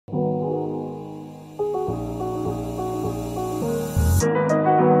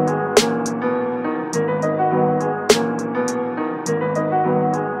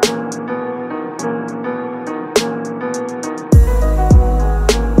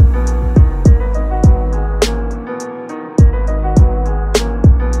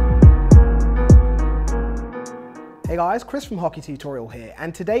guys, Chris from Hockey Tutorial here,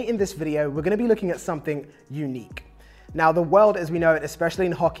 and today in this video we're going to be looking at something unique. Now the world as we know it, especially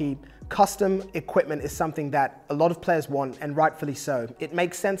in hockey, custom equipment is something that a lot of players want, and rightfully so. It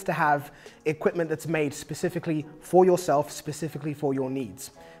makes sense to have equipment that's made specifically for yourself, specifically for your needs.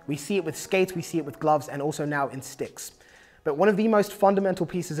 We see it with skates, we see it with gloves, and also now in sticks. But one of the most fundamental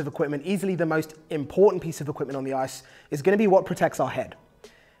pieces of equipment, easily the most important piece of equipment on the ice, is going to be what protects our head.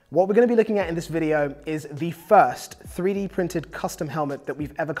 What we're going to be looking at in this video is the first 3D printed custom helmet that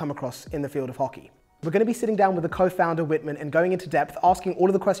we've ever come across in the field of hockey. We're going to be sitting down with the co-founder Whitman and going into depth, asking all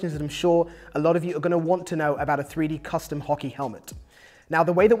of the questions that I'm sure a lot of you are going to want to know about a 3D custom hockey helmet. Now,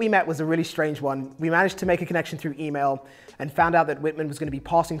 the way that we met was a really strange one. We managed to make a connection through email and found out that Whitman was going to be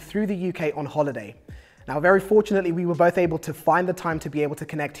passing through the UK on holiday. Now, very fortunately, we were both able to find the time to be able to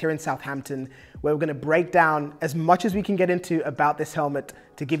connect here in Southampton, where we're going to break down as much as we can get into about this helmet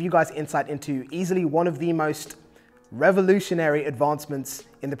to give you guys insight into easily one of the most revolutionary advancements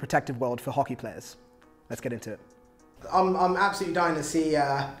in the protective world for hockey players. Let's get into it. I'm absolutely dying to see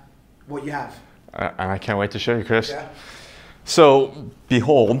what you have. And I can't wait to show you, Chris. Yeah. So,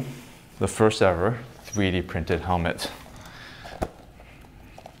 behold, the first ever 3D printed helmet.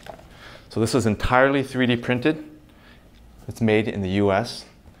 So this is entirely 3D printed. It's made in the US.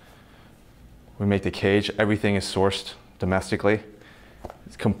 We make the cage. Everything is sourced domestically.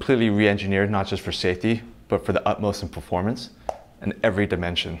 It's completely re-engineered, not just for safety, but for the utmost in performance in every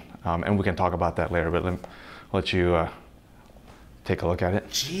dimension. And we can talk about that later, but let you take a look at it.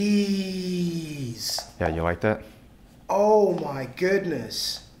 Jeez. Yeah, you like that? Oh my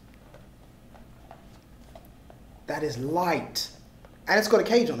goodness. That is light. And it's got a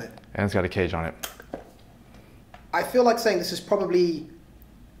cage on it. And it's got a cage on it. I feel like saying this is probably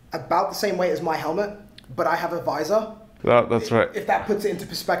about the same weight as my helmet, but I have a visor. That's right. If that puts it into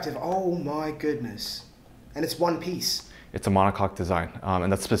perspective, oh my goodness. And it's one piece. It's a monocoque design,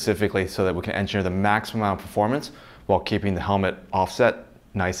 and that's specifically so that we can engineer the maximum amount of performance while keeping the helmet offset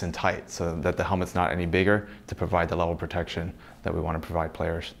nice and tight so that the helmet's not any bigger to provide the level of protection that we want to provide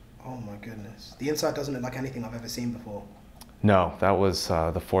players. Oh my goodness. The inside doesn't look like anything I've ever seen before. No, that was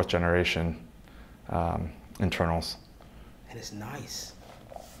the 4th generation internals. And it's nice.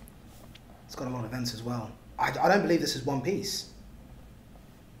 It's got a lot of vents as well. I don't believe this is one piece.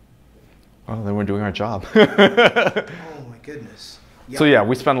 Well, then we're doing our job. Oh my goodness. Yep. So yeah,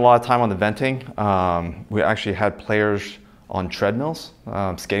 we spent a lot of time on the venting. We actually had players on treadmills,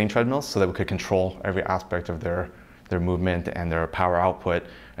 skating treadmills, so that we could control every aspect of their movement and their power output,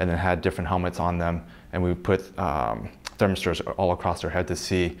 and then had different helmets on them. And we put thermistors all across their head to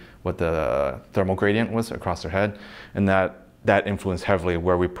see what the thermal gradient was across their head. And that influenced heavily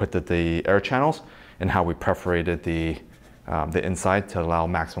where we put the air channels and how we perforated the inside to allow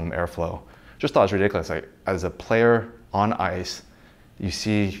maximum airflow. Just thought it was ridiculous. Like, as a player on ice, you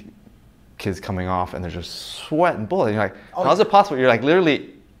see kids coming off and they're just sweating bullets. You're like, how's it possible? You're like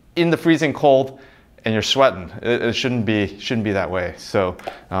literally in the freezing cold and you're sweating. It shouldn't be that way. So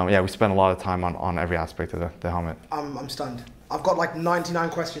yeah, we spent a lot of time on every aspect of the helmet. I'm stunned. I've got like 99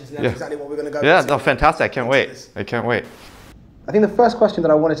 questions, and that's exactly what we're going to go. Yeah, no, fantastic. I can't wait. I can't wait. I think the first question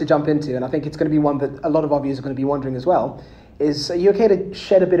that I wanted to jump into, and I think it's going to be one that a lot of our viewers are going to be wondering as well, is, are you okay to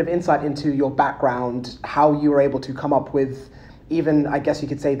shed a bit of insight into your background, how you were able to come up with even, I guess you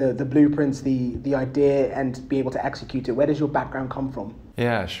could say, the blueprints, the idea, and be able to execute it? Where does your background come from?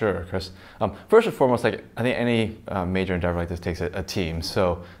 Yeah, sure, Chris. First and foremost, like, I think any major endeavor like this takes a team.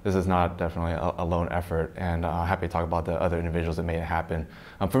 So this is not definitely a lone effort, and I'm happy to talk about the other individuals that made it happen.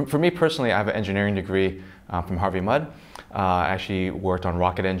 For me personally, I have an engineering degree from Harvey Mudd. I actually worked on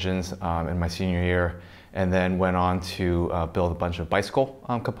rocket engines in my senior year, and then went on to build a bunch of bicycle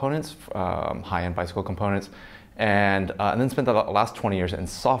components, high-end bicycle components. And then spent the last 20 years in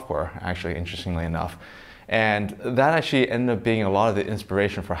software, actually, interestingly enough. And that actually ended up being a lot of the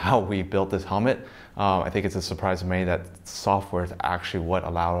inspiration for how we built this helmet. I think it's a surprise to many that software is actually what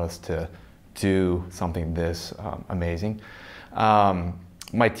allowed us to do something this amazing.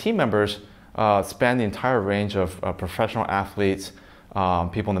 My team members span the entire range of professional athletes,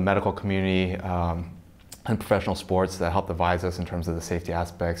 people in the medical community, and professional sports that helped advise us in terms of the safety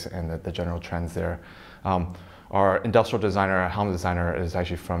aspects and the general trends there. Our industrial designer, helmet designer, is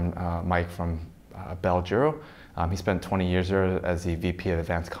actually from Mike from Bell Giro. He spent 20 years there as the VP of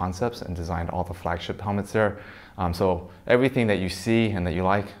Advanced Concepts and designed all the flagship helmets there. So everything that you see and that you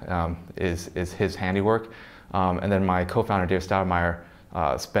like is his handiwork. And then my co-founder, Dave Stoudemire,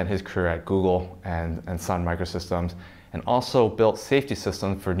 spent his career at Google and Sun Microsystems, and also built safety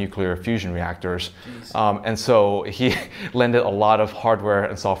systems for nuclear fusion reactors. And so he lended a lot of hardware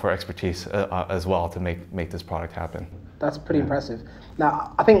and software expertise as well to make this product happen. That's pretty impressive.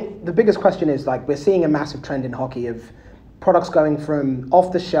 Now, I think the biggest question is, like, we're seeing a massive trend in hockey of products going from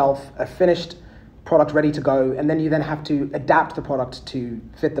off the shelf, a finished product ready to go, and then you then have to adapt the product to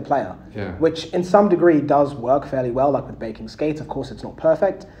fit the player, which in some degree does work fairly well, like with baking skates. Of course, it's not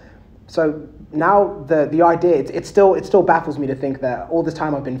perfect. So now the idea, it still baffles me to think that all this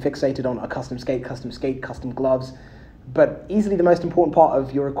time I've been fixated on a custom skate, custom gloves, but easily the most important part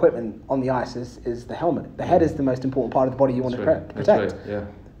of your equipment on the ice is the helmet. The head is the most important part of the body you want to protect. That's right. Yeah.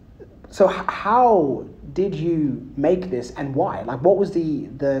 So how did you make this, and why? Like, what was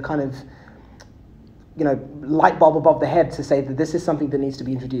the kind of, you know, light bulb above the head to say that this is something that needs to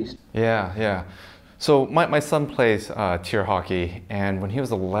be introduced? Yeah. So my son plays tier hockey, and when he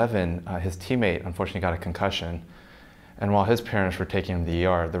was 11, his teammate unfortunately got a concussion. And while his parents were taking him to the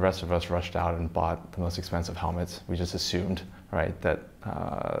ER, the rest of us rushed out and bought the most expensive helmets. We just assumed, right, that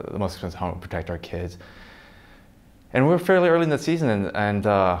the most expensive helmet would protect our kids. And we were fairly early in the season, and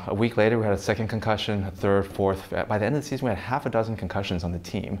a week later we had a second concussion, a third, fourth. By the end of the season, we had half a dozen concussions on the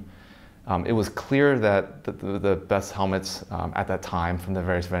team. It was clear that the best helmets at that time from the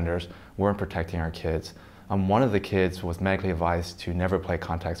various vendors weren't protecting our kids. One of the kids was medically advised to never play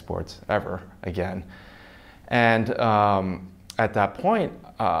contact sports ever again. And at that point,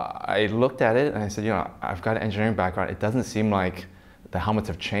 I looked at it and I said, you know, I've got an engineering background. It doesn't seem like the helmets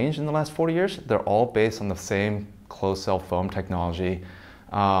have changed in the last 40 years. They're all based on the same closed cell foam technology.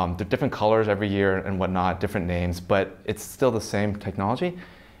 They're different colors every year and whatnot, different names, but it's still the same technology.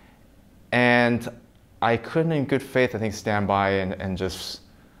 And I couldn't in good faith, I think, stand by and just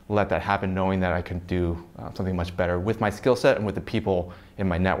let that happen, knowing that I could do something much better with my skill set and with the people in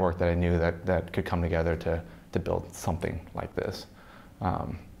my network that I knew that could come together to build something like this.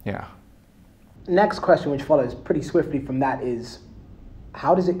 Yeah. Next question, which follows pretty swiftly from that, is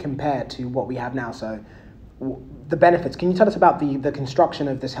how does it compare to what we have now? So the benefits, can you tell us about the construction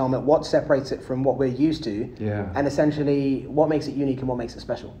of this helmet, what separates it from what we're used to, and essentially what makes it unique and what makes it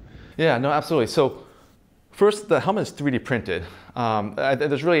special? Yeah, no, absolutely. So first, the helmet is 3D printed.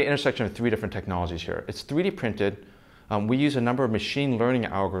 There's really an intersection of three different technologies here. It's 3D printed. We use a number of machine learning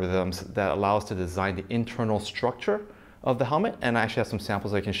algorithms that allow us to design the internal structure of the helmet, and I actually have some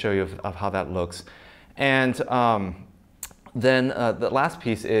samples I can show you of how that looks. And then the last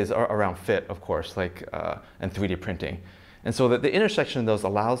piece is around fit, of course, and 3D printing. And so the intersection of those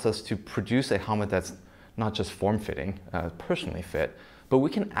allows us to produce a helmet that's not just form-fitting, personally fit, but we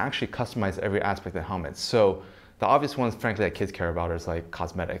can actually customize every aspect of the helmet. So the obvious ones, frankly, that kids care about is like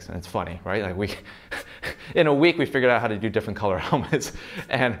cosmetics, and it's funny, right? Like in a week, we figured out how to do different color helmets,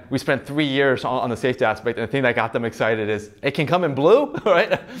 and we spent 3 years on the safety aspect, and the thing that got them excited is it can come in blue, right?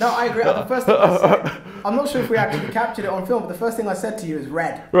 No, I agree. The first thing I said, I'm not sure if we actually captured it on film, but the first thing I said to you is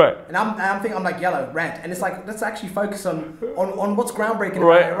red. Right. And I'm like yellow, red, and it's like, let's actually focus on what's groundbreaking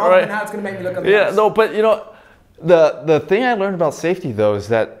right, about it, rather than how it's going to make me look at the no, but you know, the thing I learned about safety though is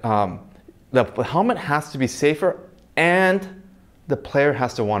that the helmet has to be safer and the player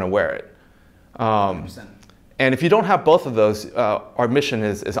has to want to wear it. 100%. And if you don't have both of those, our mission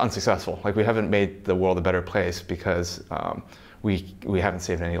is unsuccessful. Like, we haven't made the world a better place because we haven't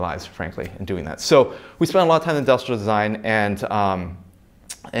saved any lives, frankly, in doing that. So we spent a lot of time in industrial design, and the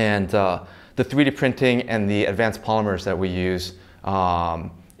 3D printing and the advanced polymers that we use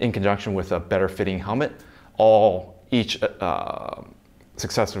in conjunction with a better fitting helmet, each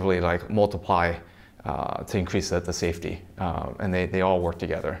successively multiply to increase the safety, and they all work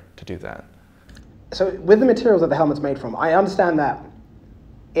together to do that. So with the materials that the helmet's made from, I understand that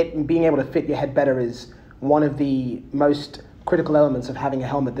it being able to fit your head better is one of the most critical elements of having a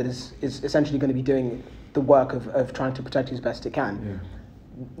helmet that is essentially going to be doing the work of trying to protect you as best it can.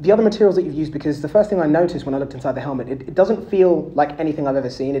 Yeah. The other materials that you've used, because the first thing I noticed when I looked inside the helmet, it doesn't feel like anything I've ever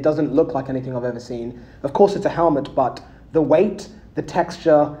seen. It doesn't look like anything I've ever seen. Of course, it's a helmet, but the weight, the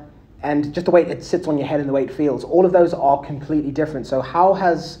texture, and just the way it sits on your head and the way it feels, all of those are completely different. So how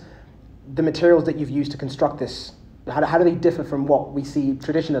has the materials that you've used to construct this, how do they differ from what we see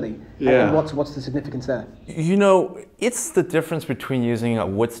traditionally? Yeah. And what's the significance there? You know, it's the difference between using a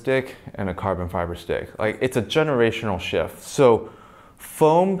wood stick and a carbon fiber stick. Like, it's a generational shift. So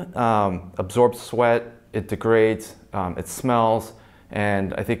foam absorbs sweat, it degrades, it smells,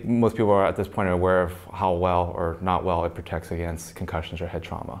 and I think most people are at this point aware of how well or not well it protects against concussions or head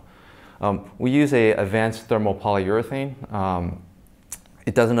trauma. We use an advanced thermal polyurethane.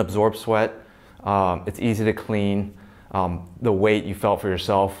 It doesn't absorb sweat. It's easy to clean. The weight you felt for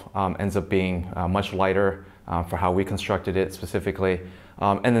yourself ends up being much lighter for how we constructed it specifically.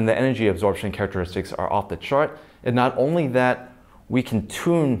 And then the energy absorption characteristics are off the chart. And not only that, we can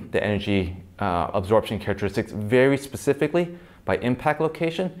tune the energy absorption characteristics very specifically by impact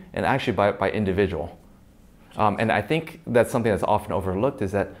location and actually by individual. And I think that's something that's often overlooked,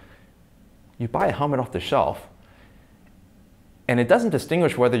 is that you buy a helmet off the shelf and it doesn't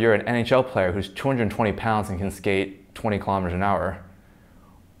distinguish whether you're an NHL player who's 220 pounds and can skate 20 kilometers an hour,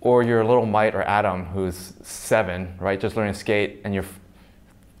 or you're a little mite or Adam who's 7, right, just learning to skate, and you're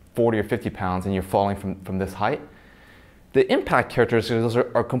 40 or 50 pounds and you're falling from this height. The impact characteristics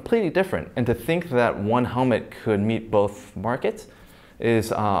are completely different. And to think that one helmet could meet both markets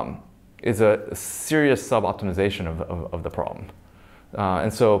is a serious sub-optimization of the problem.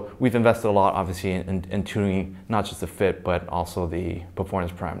 And so we've invested a lot, obviously, in tuning not just the fit, but also the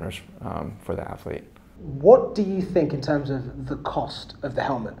performance parameters for the athlete. What do you think in terms of the cost of the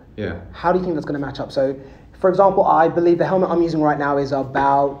helmet? Yeah. How do you think that's going to match up? So, for example, I believe the helmet I'm using right now is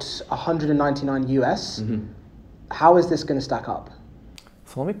about 199 US. Mm-hmm. How is this going to stack up?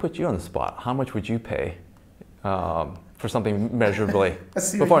 So let me put you on the spot. How much would you pay for something measurably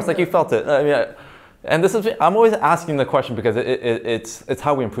performance, like you felt it? I mean, and this is, I'm always asking the question because it's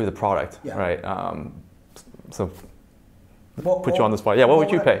how we improve the product, yeah. Right? So put you on the spot. Yeah, what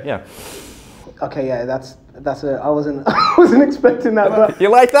would you pay? Yeah. Okay, yeah, that's I wasn't expecting that. But you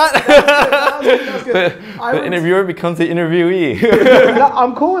like that? That's good. The interviewer becomes the interviewee. No,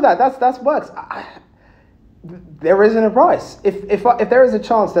 I'm cool with that. That works. There isn't a price. If there is a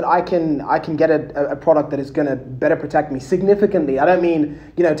chance that I can get a product that is going to better protect me significantly, I don't mean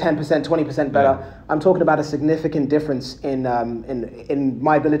 10%, 20% better. Yeah. I'm talking about a significant difference in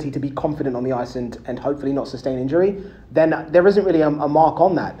my ability to be confident on the ice and hopefully not sustain injury. Then there isn't really a mark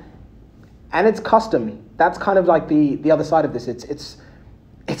on that. And it's custom. That's kind of like the other side of this.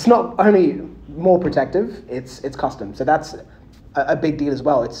 It's not only more protective, it's custom. So that's a big deal as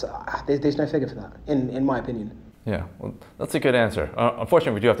well. There's no figure for that, in my opinion. Yeah, well, that's a good answer.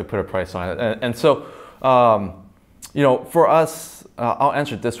 Unfortunately, we do have to put a price on it. And so, for us, I'll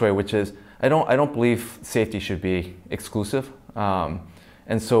answer it this way, which is I don't believe safety should be exclusive.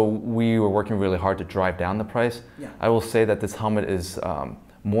 And so we were working really hard to drive down the price. Yeah. I will say that this helmet is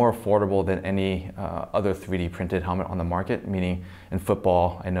more affordable than any other 3D printed helmet on the market, meaning in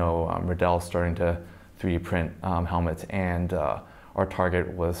football, I know Riddell's starting to 3D print helmets, and our target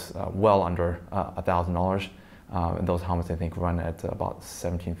was well under $1,000. And those helmets, I think, run at about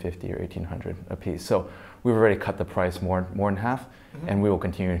 $1,750 or $1,800 a piece. So we've already cut the price more in half, mm-hmm. and we will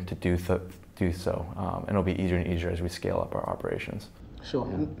continue to do so. And it'll be easier and easier as we scale up our operations. Sure,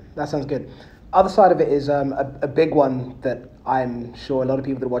 yeah. That sounds good. Other side of it is a big one that I'm sure a lot of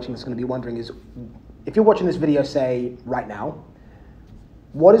people that are watching this are going to be wondering is, if you're watching this video, say, right now,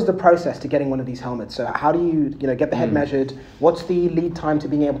 what is the process to getting one of these helmets? So how do you get the head measured? What's the lead time to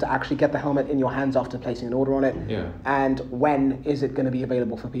being able to actually get the helmet in your hands after placing an order on it? Yeah. And when is it going to be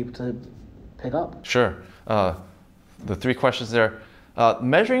available for people to pick up? Sure. The 3 questions there.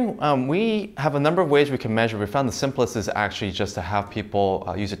 Measuring, we have a number of ways we can measure. We found the simplest is actually just to have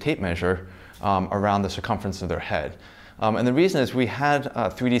people use a tape measure around the circumference of their head. And the reason is we had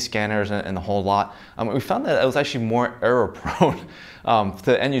 3D scanners and the whole lot. We found that it was actually more error prone to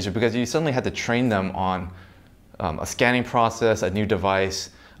the end user, because you suddenly had to train them on a scanning process, a new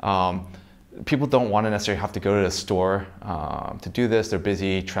device. People don't want to necessarily have to go to the store to do this. They're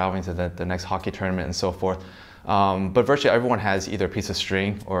busy traveling to the next hockey tournament and so forth. But virtually everyone has either a piece of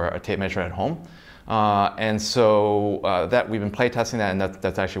string or a tape measure at home. And so that we've been play testing that, and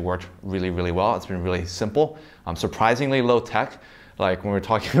that's actually worked really, really well. It's been really simple, surprisingly low tech. Like when we're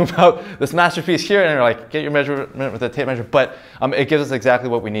talking about this masterpiece here, and they're like, get your measurement with a tape measure, but it gives us exactly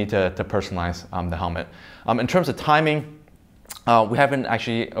what we need to personalize the helmet. In terms of timing, we haven't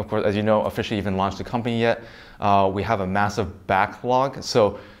actually, of course, as you know, officially even launched the company yet. We have a massive backlog.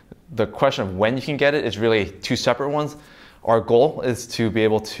 So the question of when you can get it is really 2 separate ones. Our goal is to be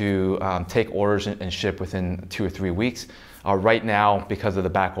able to take orders and ship within 2 or 3 weeks. Right now, because of the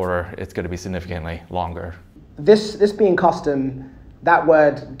back order, it's going to be significantly longer. This being custom, that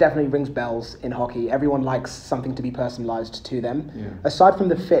word definitely rings bells in hockey. Everyone likes something to be personalized to them. Yeah. Aside from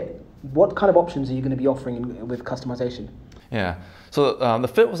the fit, what kind of options are you going to be offering with customization? Yeah, so the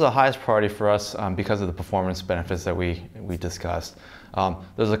fit was the highest priority for us because of the performance benefits that we discussed.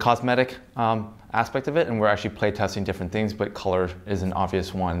 There's a cosmetic aspect of it, and we're actually play testing different things, but color is an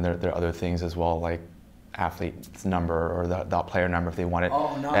obvious one. There are other things as well, like athlete's number or that player number if they want it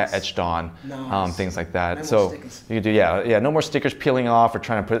etched on, things like that. No so you could do, no more stickers peeling off or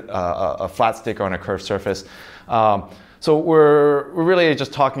trying to put a flat sticker on a curved surface. So we're really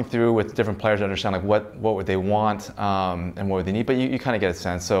just talking through with different players to understand like what would they want and what would they need, but you kind of get a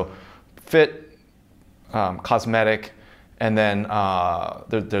sense. So fit, cosmetic, and then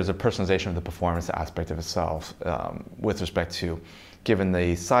there's a personalization of the performance aspect of itself with respect to, given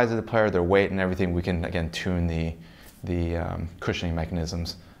the size of the player, their weight and everything, we can again tune the cushioning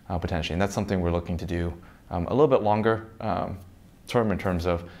mechanisms potentially, and that's something we're looking to do a little bit longer term in terms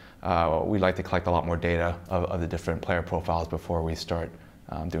of we like to collect a lot more data of the different player profiles before we start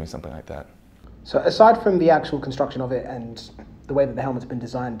doing something like that. So aside from the actual construction of it and the way that the helmet's been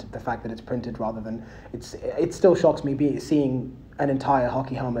designed, the fact that it's printed rather than, it still shocks me seeing an entire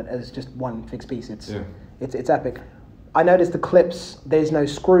hockey helmet as just one fixed piece. It's epic. I noticed the clips, there's no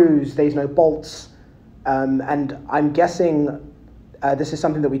screws, there's no bolts, and I'm guessing this is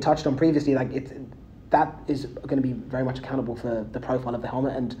something that we touched on previously, that is going to be very much accountable for the profile of the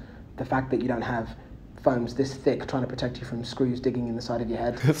helmet and the fact that you don't have foams this thick trying to protect you from screws digging in the side of your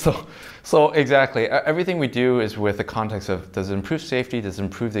head. So exactly. Everything we do is with the context of, does it improve safety, does it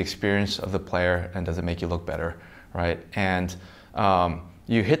improve the experience of the player, and does it make you look better, right? And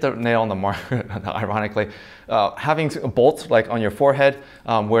you hit the nail on the mark, ironically. Having bolts like on your forehead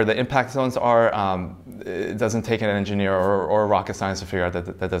where the impact zones are, it doesn't take an engineer or a rocket science to figure out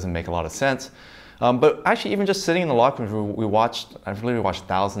that doesn't make a lot of sense. But actually, even just sitting in the locker room, I've literally watched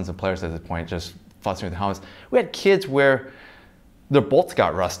thousands of players at this point just fussing with the helmets. We had kids where their bolts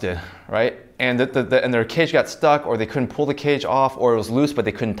got rusted, right? And their cage got stuck, or they couldn't pull the cage off, or it was loose, but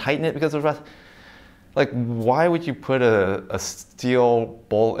they couldn't tighten it because it was rusted. Like, why would you put a steel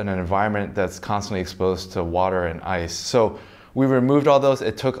bolt in an environment that's constantly exposed to water and ice? So we removed all those.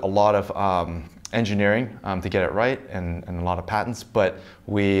 It took a lot of engineering to get it right and a lot of patents, but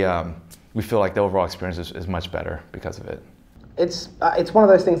we feel like the overall experience is much better because of it. It's one of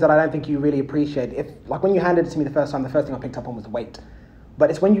those things that I don't think you really appreciate. Like when you handed it to me the first time, the first thing I picked up on was the weight. But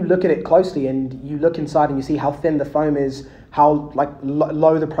it's when you look at it closely and you look inside and you see how thin the foam is, how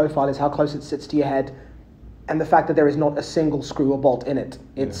low the profile is, how close it sits to your head, and the fact that there is not a single screw or bolt in it.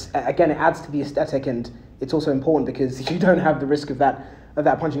 Again, it adds to the aesthetic, and it's also important because you don't have the risk of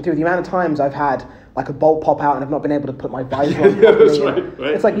that punching through. The amount of times I've had like a bolt pop out and I've not been able to put my visor on properly. That's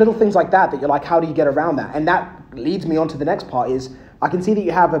right. It's like little things like that you're like, how do you get around that? And that leads me on to the next part is, I can see that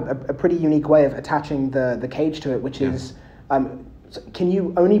you have a pretty unique way of attaching the cage to it, which is, can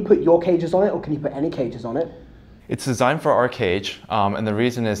you only put your cages on it, or can you put any cages on it? It's designed for our cage, and the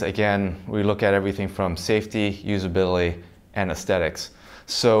reason is, again, we look at everything from safety, usability, and aesthetics.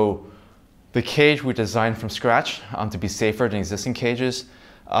 So the cage we designed from scratch to be safer than existing cages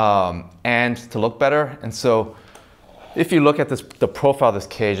and to look better. And so if you look at the profile of this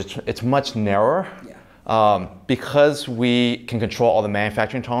cage, it's much narrower. Because we can control all the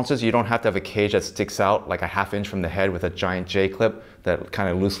manufacturing tolerances, you don't have to have a cage that sticks out like a ½ inch from the head with a giant J-clip that kind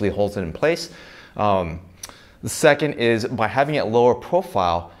of loosely holds it in place. The second is, by having it lower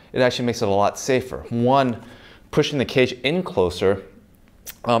profile, it actually makes it a lot safer. One, pushing the cage in closer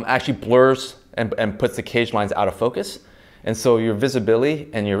actually blurs and puts the cage lines out of focus. And so your visibility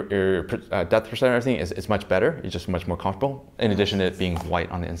and your depth percent and everything is much better. You're just much more comfortable, in addition to it being white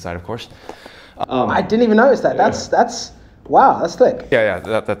on the inside, of course. I didn't even notice that. That's wow, that's thick. Yeah,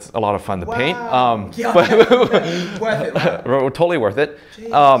 that's a lot of fun to paint. Worth it. Right? Totally worth it.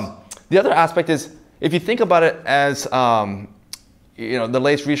 The other aspect is, if you think about it as, the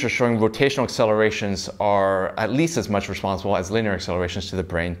latest research showing rotational accelerations are at least as much responsible as linear accelerations to the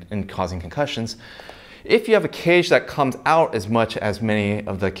brain in causing concussions. If you have a cage that comes out as much as many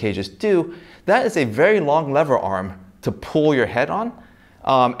of the cages do, that is a very long lever arm to pull your head on.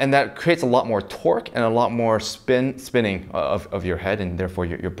 And that creates a lot more torque and a lot more spinning of your head and therefore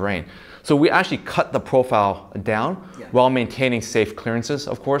your brain. So we actually cut the profile down while maintaining safe clearances,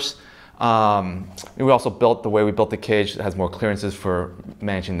 of course. We also built the way we built the cage. It has more clearances for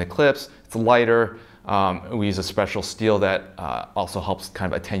managing the clips. It's lighter. We use a special steel that also helps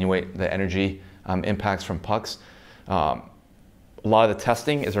kind of attenuate the energy impacts from pucks. A lot of the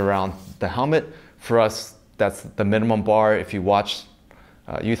testing is around the helmet. For us, that's the minimum bar. If you watch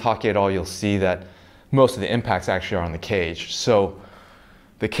youth hockey at all, you'll see that most of the impacts actually are on the cage. So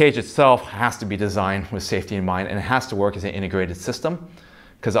the cage itself has to be designed with safety in mind, and it has to work as an integrated system,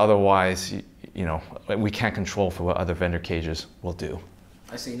 because otherwise, we can't control for what other vendor cages will do.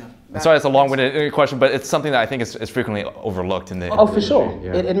 I see. No. Sorry, it's a long-winded question, but it's something that I think is frequently overlooked in the for sure.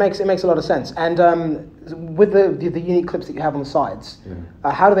 Yeah. It makes a lot of sense. And with the unique clips that you have on the sides,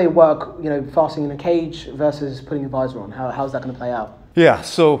 how do they work? Fastening in a cage versus putting a visor on. How's that going to play out? Yeah.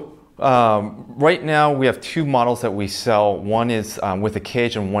 So Right now we have two models that we sell. One is with a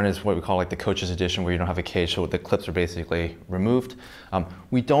cage, and one is what we call like the coach's edition, where you don't have a cage, so the clips are basically removed.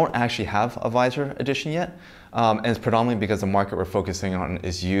 We don't actually have a visor edition yet, and it's predominantly because the market we're focusing on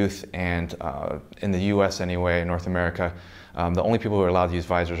is youth, and in the US anyway, in North America, the only people who are allowed to use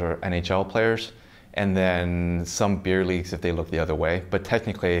visors are NHL players, and then some beer leagues if they look the other way. But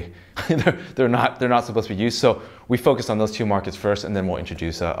technically, they're not supposed to be used. So we focus on those two markets first, and then we'll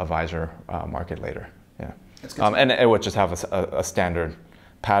introduce a visor market later. Yeah, and it would just have a standard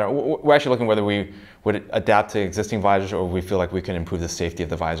pattern. We're actually looking whether we would adapt to existing visors, or we feel like we can improve the safety of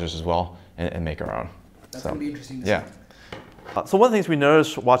the visors as well and make our own. That's going to be interesting to see. So one of the things we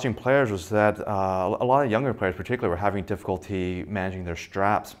noticed watching players was that a lot of younger players particularly were having difficulty managing their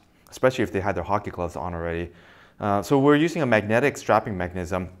straps, especially if they had their hockey gloves on already. So we're using a magnetic strapping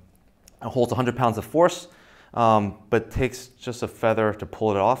mechanism. It holds 100 pounds of force, but takes just a feather to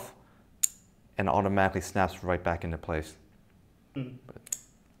pull it off, and automatically snaps right back into place.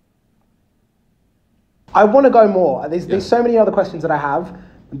 I want to go more. There's so many other questions that I have,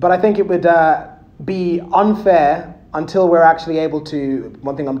 but I think it would be unfair until we're actually able to.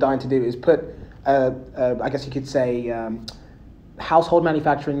 One thing I'm dying to do is put, I guess you could say, household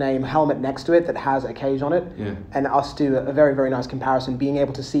manufacturing name helmet next to it that has a cage on it, and us do a very, very nice comparison, being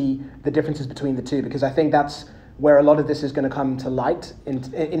able to see the differences between the two, because I think that's where a lot of this is going to come to light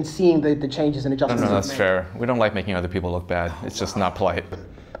in seeing the changes and adjustments. No, that's fair. We don't like making other people look bad. It's just not polite.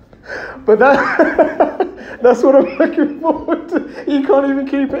 But that's what I'm looking forward to. You can't even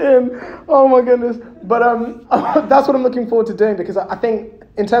keep it in. Oh my goodness. But that's what I'm looking forward to doing, because I think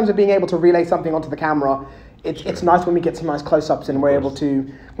in terms of being able to relay something onto the camera, it's nice when we get some nice close-ups and we're able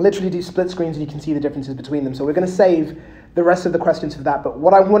to literally do split screens and you can see the differences between them. So we're going to save the rest of the questions for that. But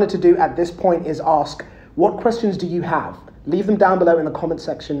what I wanted to do at this point is ask, what questions do you have? Leave them down below in the comment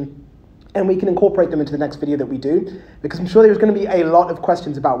section, and we can incorporate them into the next video that we do, because I'm sure there's going to be a lot of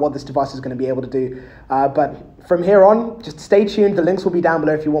questions about what this device is going to be able to do. But from here on, just stay tuned. The links will be down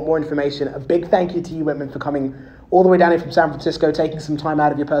below if you want more information. A big thank you to you, Whitman, for coming all the way down here from San Francisco, taking some time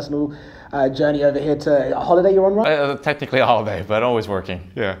out of your personal journey over here to a holiday you're on, right? Technically a holiday, but always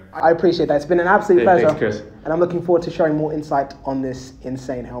working. Yeah. I appreciate that. It's been an absolute pleasure. Thanks, Chris. And I'm looking forward to sharing more insight on this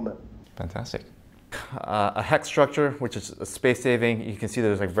insane helmet. Fantastic. A hex structure, which is space saving. You can see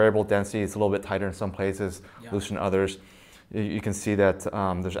there's like variable density. It's a little bit tighter in some places, looser in others. You can see that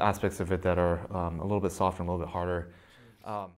there's aspects of it that are a little bit softer and a little bit harder.